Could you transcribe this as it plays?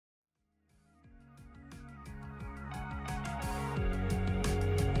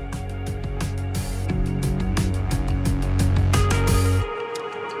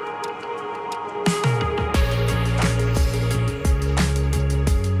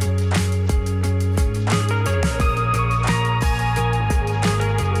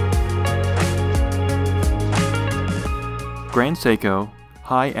Grand Seiko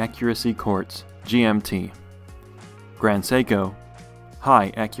High Accuracy Quartz GMT. Grand Seiko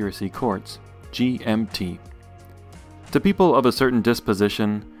High Accuracy Quartz GMT. To people of a certain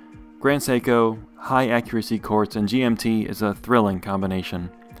disposition, Grand Seiko High Accuracy Quartz and GMT is a thrilling combination.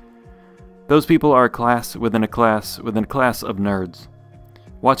 Those people are a class within a class within a class of nerds.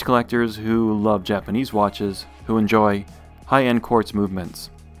 Watch collectors who love Japanese watches, who enjoy high-end quartz movements.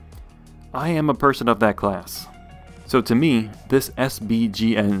 I am a person of that class. So to me, this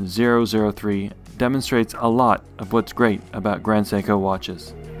SBGN003 demonstrates a lot of what's great about Grand Seiko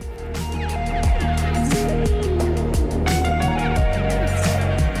watches.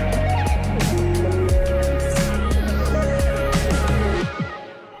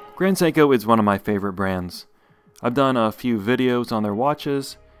 Grand Seiko is one of my favorite brands. I've done a few videos on their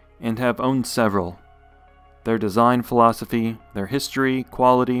watches and have owned several. Their design philosophy, their history,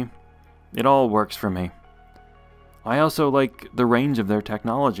 quality, it all works for me. I also like the range of their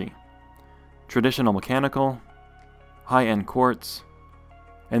technology. Traditional mechanical, high-end quartz,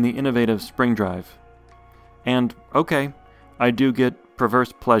 and the innovative spring drive. And, okay, I do get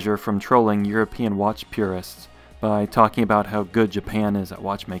perverse pleasure from trolling European watch purists by talking about how good Japan is at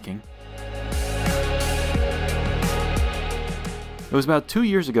watchmaking. It was about 2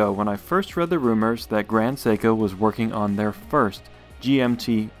 years ago when I first read the rumors that Grand Seiko was working on their first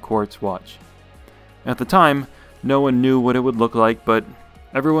GMT quartz watch. At the time, no one knew what it would look like, but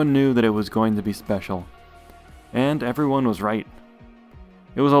everyone knew that it was going to be special. And everyone was right.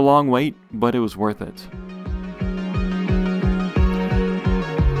 It was a long wait, but it was worth it.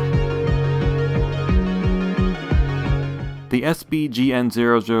 The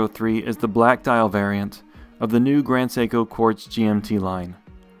SBGN003 is the black dial variant of the new Grand Seiko Quartz GMT line.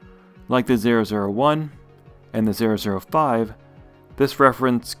 Like the 001 and the 005, this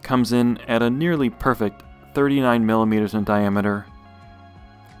reference comes in at a nearly perfect 39 millimeters in diameter,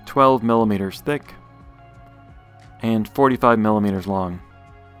 12 millimeters thick, and 45 millimeters long.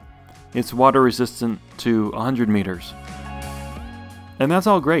 It's water resistant to 100 meters. And that's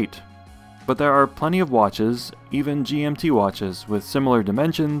all great. But there are plenty of watches, even GMT watches, with similar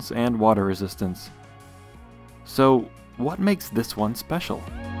dimensions and water resistance. So, what makes this one special?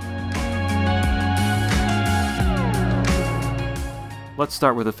 Let's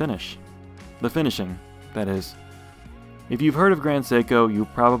start with the finish. The finishing, that is. If you've heard of Grand Seiko,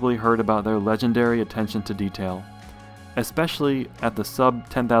 you've probably heard about their legendary attention to detail, especially at the sub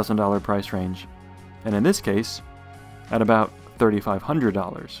 $10,000 price range, and in this case, at about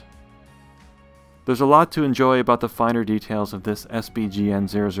 $3,500. There's a lot to enjoy about the finer details of this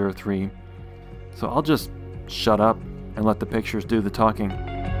SBGN003, so I'll just shut up and let the pictures do the talking.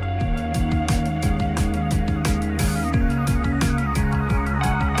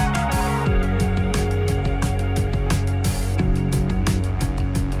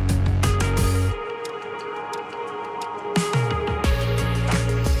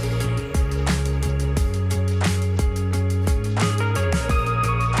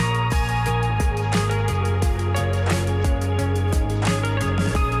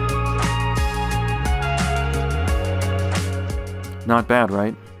 Not bad,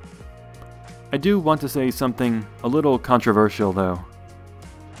 right? I do want to say something a little controversial though.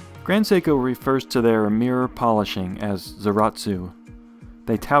 Grand Seiko refers to their mirror polishing as Zaratsu.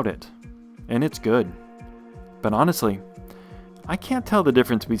 They tout it, and it's good. But honestly, I can't tell the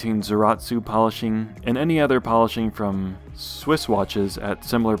difference between Zaratsu polishing and any other polishing from Swiss watches at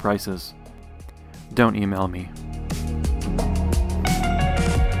similar prices. Don't email me.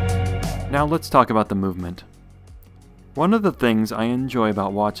 Now let's talk about the movement. One of the things I enjoy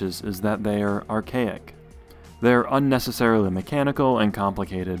about watches is that they are archaic. They're unnecessarily mechanical and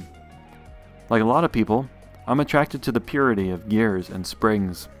complicated. Like a lot of people, I'm attracted to the purity of gears and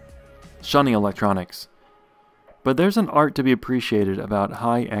springs, shunning electronics. But there's an art to be appreciated about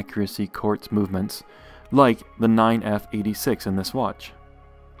high accuracy quartz movements, like the 9F86 in this watch.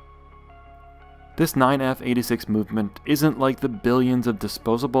 This 9F86 movement isn't like the billions of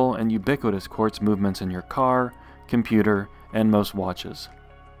disposable and ubiquitous quartz movements in your car, computer, and most watches.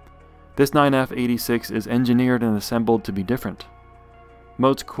 This 9F86 is engineered and assembled to be different.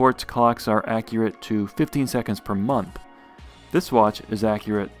 Most quartz clocks are accurate to 15 seconds per month. This watch is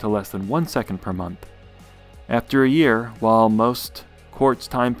accurate to less than 1 second per month. After a year, while most quartz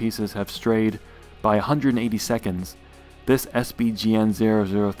timepieces have strayed by 180 seconds, this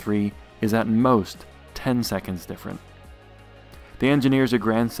SBGN003 is at most 10 seconds different. The engineers at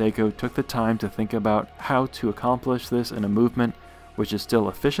Grand Seiko took the time to think about how to accomplish this in a movement which is still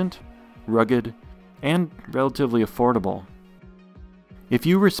efficient, rugged, and relatively affordable. If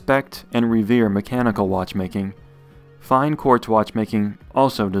you respect and revere mechanical watchmaking, fine quartz watchmaking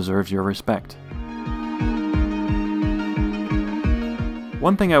also deserves your respect.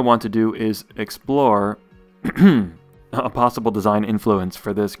 One thing I want to do is explore a possible design influence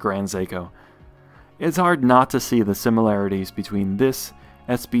for this Grand Seiko. It's hard not to see the similarities between this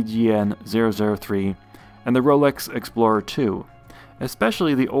SBGN003 and the Rolex Explorer 2,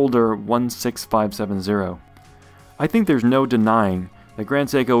 especially the older 16570. I think there's no denying that Grand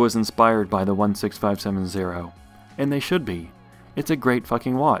Seiko was inspired by the 16570, and they should be. It's a great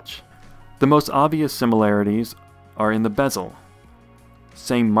fucking watch. The most obvious similarities are in the bezel.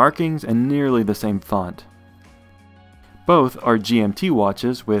 Same markings and nearly the same font. Both are GMT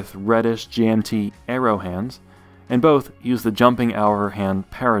watches with reddish GMT arrow hands, and both use the jumping hour hand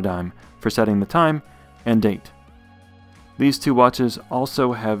paradigm for setting the time and date. These two watches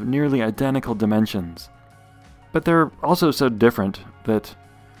also have nearly identical dimensions, but they're also so different that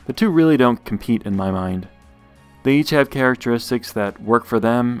the two really don't compete in my mind. They each have characteristics that work for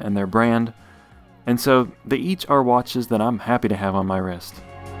them and their brand, and so they each are watches that I'm happy to have on my wrist.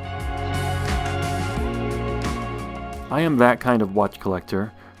 I am that kind of watch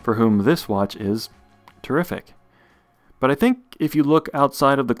collector for whom this watch is terrific. But I think if you look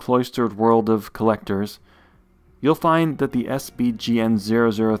outside of the cloistered world of collectors, you'll find that the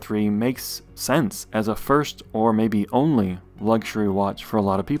SBGN003 makes sense as a first or maybe only luxury watch for a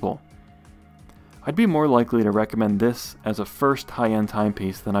lot of people. I'd be more likely to recommend this as a first high-end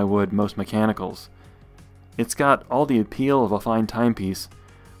timepiece than I would most mechanicals. It's got all the appeal of a fine timepiece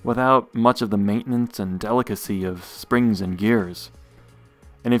without much of the maintenance and delicacy of springs and gears.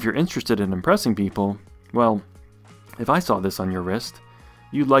 And if you're interested in impressing people, well, if I saw this on your wrist,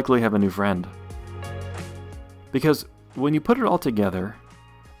 you'd likely have a new friend. Because when you put it all together,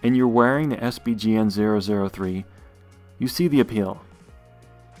 and you're wearing the SBGN003, you see the appeal.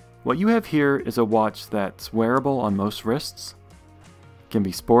 What you have here is a watch that's wearable on most wrists, can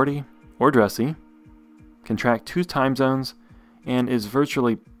be sporty or dressy, can track 2 time zones, and is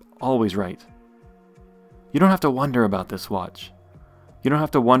virtually always right. You don't have to wonder about this watch. You don't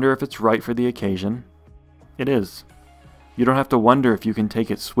have to wonder if it's right for the occasion. It is. You don't have to wonder if you can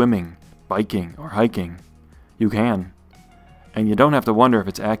take it swimming, biking, or hiking. You can. And you don't have to wonder if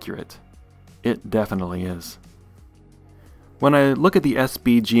it's accurate. It definitely is. When I look at the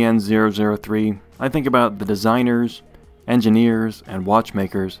SBGN003, I think about the designers, engineers, and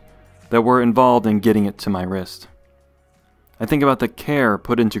watchmakers that were involved in getting it to my wrist. I think about the care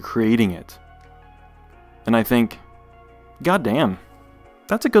put into creating it. And I think, goddamn,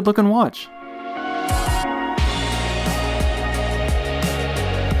 that's a good looking watch.